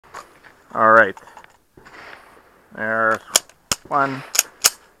All right. There's one.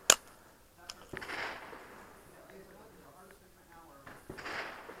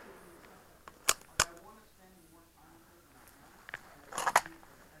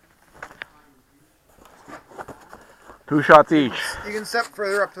 Two shots each. You can step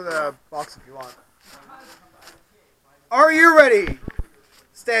further up to the box if you want. Are you ready?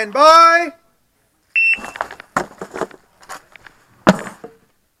 Stand by.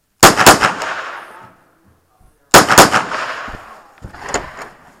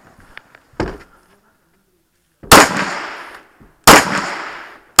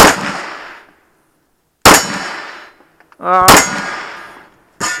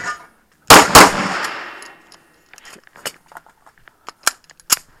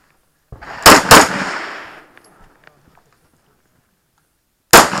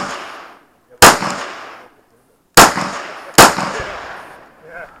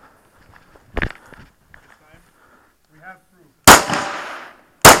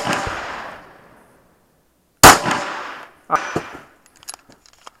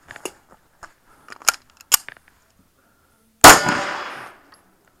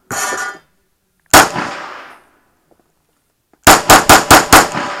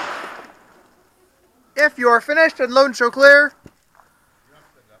 If you are finished and load and show clear.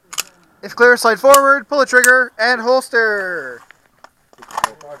 If clear, slide forward, pull the trigger, and holster.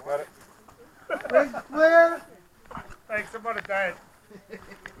 Rig clear. Thanks, I'm on a diet.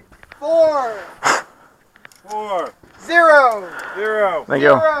 4, 4, 0, 0, Thank you.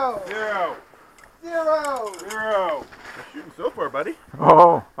 0, 0, 0. 0. Shooting so far, buddy.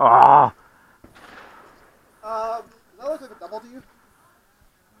 Oh. Ah. Does that look like a double to you?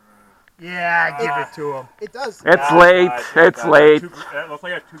 Yeah, give it to him. It does. It's late. It's late. It looks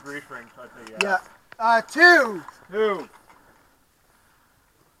like I have 2 grease rings. So I'd say Yeah. 2. 2.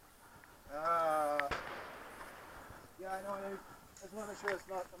 Yeah, I know. I just want to make sure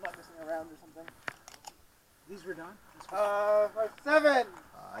I'm not missing around or something. These were done? 7.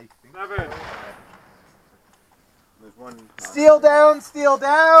 I think 7. There's one. Steel down, steel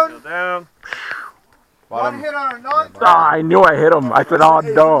down. Steel down. One hit on a non. I knew I hit him. I said, oh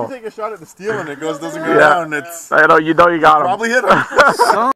Hey, no. if you take a shot at the steel and it doesn't go down, it's I know you got him. probably hit him.